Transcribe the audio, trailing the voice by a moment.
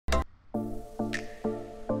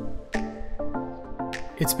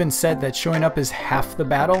It's been said that showing up is half the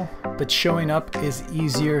battle, but showing up is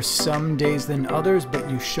easier some days than others, but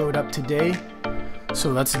you showed up today,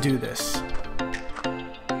 so let's do this.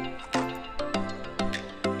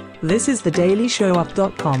 This is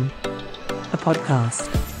theDailyShowUp.com, a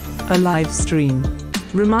podcast, a live stream,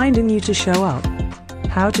 reminding you to show up,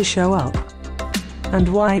 how to show up, and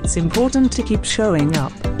why it's important to keep showing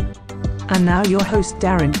up. And now your host,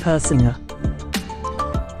 Darren Persinger.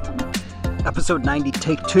 Episode 90,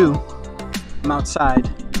 take 2. I'm outside.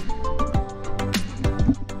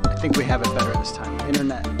 I think we have it better this time.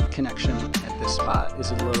 Internet connection at this spot is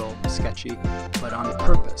a little sketchy, but on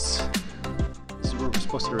purpose. This is where we're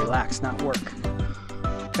supposed to relax, not work.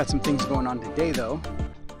 Got some things going on today, though.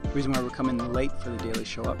 Reason why we're coming late for the Daily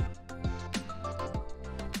Show Up.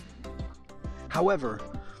 However,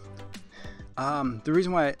 the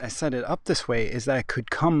reason why I set it up this way is that I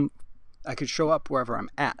could show up wherever I'm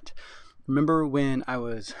at. Remember when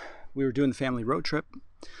we were doing the family road trip?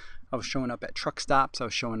 I was showing up at truck stops, I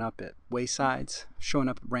was showing up at waysides, showing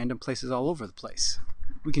up at random places all over the place.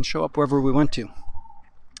 We can show up wherever we want to.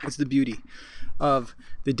 It's the beauty of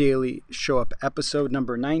the Daily Show Up, episode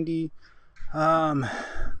number 90.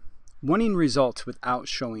 Wanting results without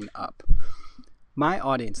showing up. My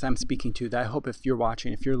audience I'm speaking to, that I hope if you're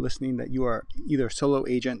watching, if you're listening, that you are either a solo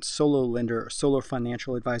agent, solo lender, or solo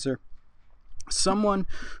financial advisor. Someone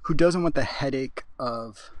who doesn't want the headache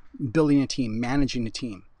of building a team, managing a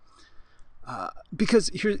team. Because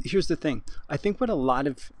here's the thing. I think what a lot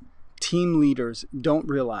of team leaders don't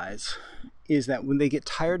realize is that when they get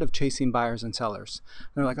tired of chasing buyers and sellers,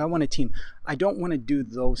 they're like, I want a team. I don't want to do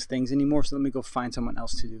those things anymore, so let me go find someone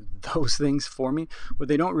else to do those things for me. What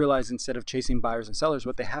they don't realize, instead of chasing buyers and sellers,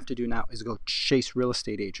 what they have to do now is go chase real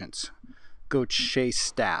estate agents, go chase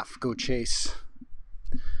staff, go chase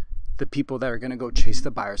the people that are going to go chase the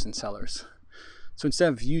buyers and sellers. So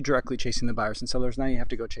instead of you directly chasing the buyers and sellers, now you have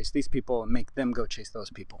to go chase these people and make them go chase those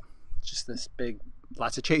people. It's just this big,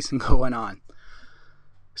 lots of chasing going on.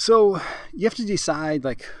 So you have to decide,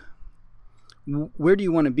 like, where do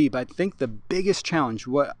you want to be? But I think the biggest challenge,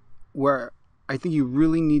 where I think you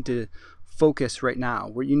really need to focus right now,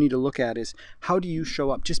 where you need to look at, is how do you show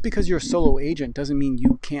up? Just because you're a solo agent doesn't mean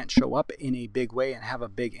you can't show up in a big way and have a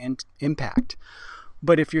big impact.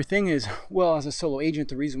 But if your thing is, well, as a solo agent,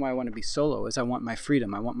 the reason why I want to be solo is I want my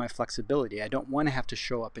freedom. I want my flexibility. I don't want to have to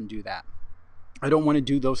show up and do that. I don't want to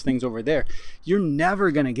do those things over there. You're never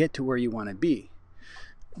going to get to where you want to be.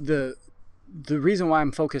 The reason why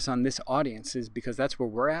I'm focused on this audience is because that's where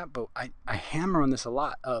we're at. But I hammer on this a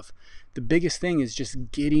lot of the biggest thing is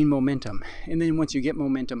just getting momentum. And then once you get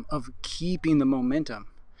momentum, of keeping the momentum.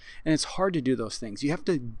 And it's hard to do those things. You have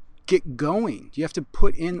to get going. You have to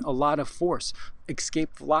put in a lot of force,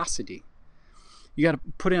 escape velocity. You got to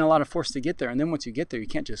put in a lot of force to get there. And then once you get there, you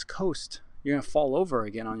can't just coast. You're going to fall over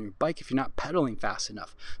again on your bike if you're not pedaling fast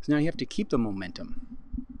enough. So now you have to keep the momentum.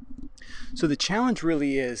 So the challenge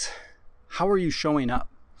really is, how are you showing up?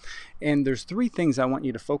 And there's 3 things I want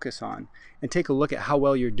you to focus on and take a look at how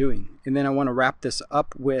well you're doing. And then I want to wrap this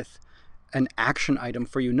up with an action item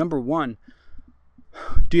for you. Number 1,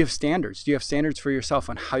 do you have standards? Do you have standards for yourself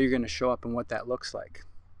on how you're going to show up and what that looks like?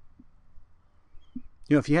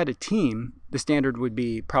 You know, if you had a team, the standard would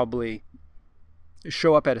be probably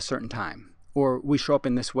show up at a certain time, or we show up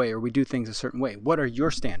in this way, or we do things a certain way. What are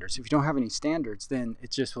your standards? If you don't have any standards, then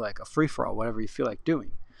it's just like a free-for-all, whatever you feel like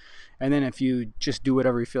doing. And then if you just do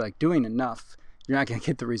whatever you feel like doing enough, you're not going to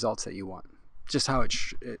get the results that you want. Just how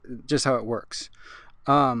it works.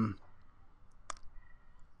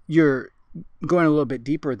 You're going a little bit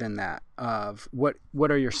deeper than that, of what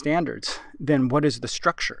are your standards, then what is the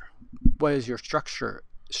structure? What is your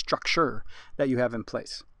structure that you have in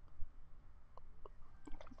place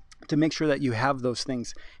to make sure that you have those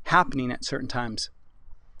things happening at certain times,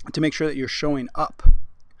 to make sure that you're showing up,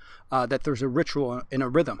 that there's a ritual and a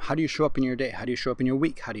rhythm. How do you show up in your day? How do you show up in your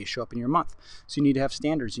week? How do you show up in your month? So you need to have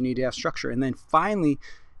standards, you need to have structure. And then finally,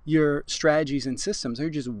 your strategies and systems. Are you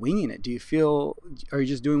just winging it? Are you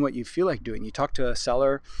just doing what you feel like doing? You talk to a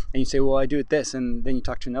seller and you say, well, I do it this. And then you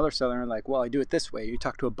talk to another seller and like, well, I do it this way. You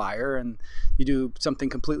talk to a buyer and you do something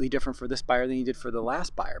completely different for this buyer than you did for the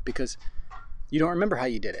last buyer, because you don't remember how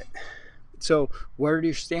you did it. So what are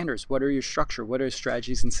your standards? What are your structure? What are your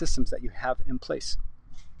strategies and systems that you have in place?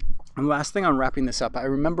 And last thing on wrapping this up, I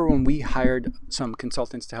remember when we hired some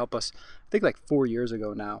consultants to help us, I think like 4 years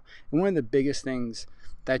ago now. And one of the biggest things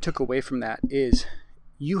that I took away from that is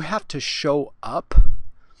you have to show up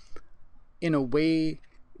in a way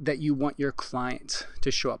that you want your clients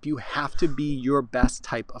to show up. You have to be your best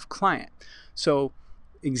type of client. So,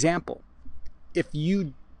 example, if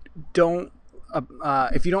you don't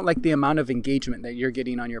if you don't like the amount of engagement that you're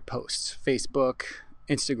getting on your posts, Facebook,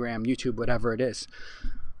 Instagram, YouTube, whatever it is,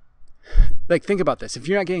 like think about this. If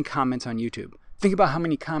you're not getting comments on YouTube, think about how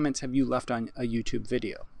many comments have you left on a YouTube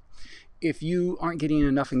video. If you aren't getting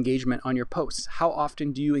enough engagement on your posts, how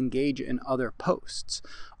often do you engage in other posts?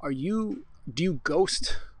 Do you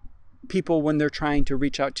ghost people when they're trying to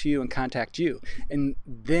reach out to you and contact you? And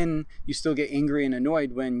then you still get angry and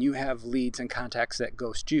annoyed when you have leads and contacts that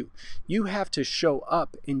ghost you. You have to show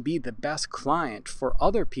up and be the best client for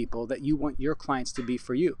other people that you want your clients to be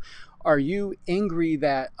for you. Are you angry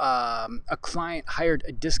that a client hired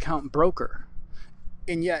a discount broker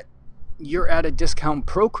and yet you're at a discount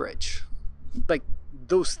brokerage? Like,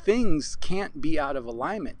 those things can't be out of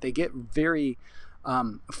alignment. They get very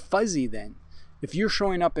fuzzy then. If you're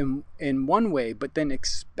showing up in one way, but then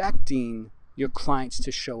expecting your clients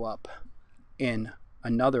to show up in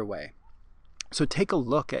another way. So take a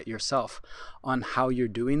look at yourself on how you're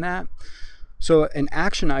doing that. So an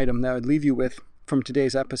action item that I would leave you with from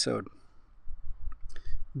today's episode: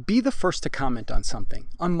 be the first to comment on something,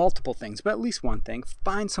 on multiple things, but at least one thing.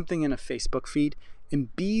 Find something in a Facebook feed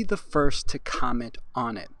and be the first to comment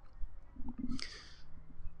on it.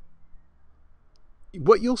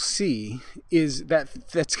 What you'll see is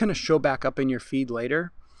that's going to show back up in your feed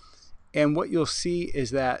later. And what you'll see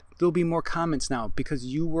is that there'll be more comments now because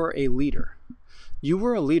you were a leader. You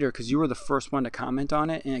were a leader because you were the first one to comment on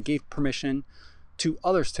it, and it gave permission to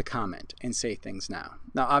others to comment and say things now.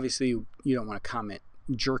 Now, obviously, you don't want to comment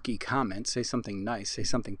jerky comments. Say something nice, say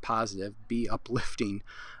something positive, be uplifting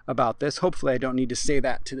about this. Hopefully I don't need to say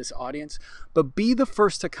that to this audience, but be the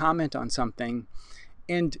first to comment on something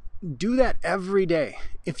and do that every day.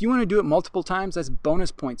 If you want to do it multiple times, that's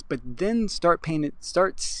bonus points, but then start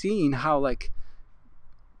seeing how like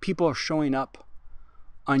people are showing up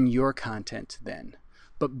on your content then.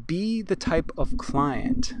 But be the type of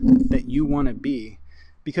client that you want to be,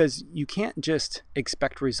 because you can't just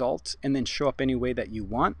expect results and then show up any way that you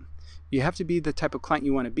want. You have to be the type of client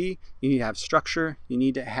you want to be. You need to have structure. You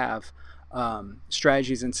need to have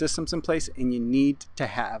strategies and systems in place, and you need to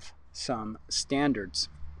have some standards.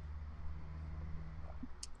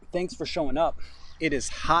 Thanks for showing up. It is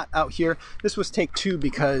hot out here. This was take 2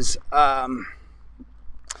 because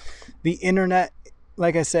the internet,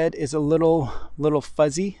 like I said, is a little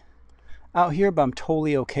fuzzy out here, but I'm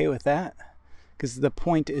totally okay with that, because the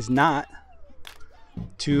point is not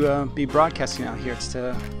to be broadcasting out here. It's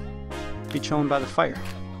to be chilling by the fire.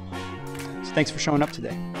 So thanks for showing up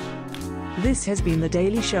today. This has been the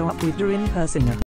Daily Show Up with Darin Persinger.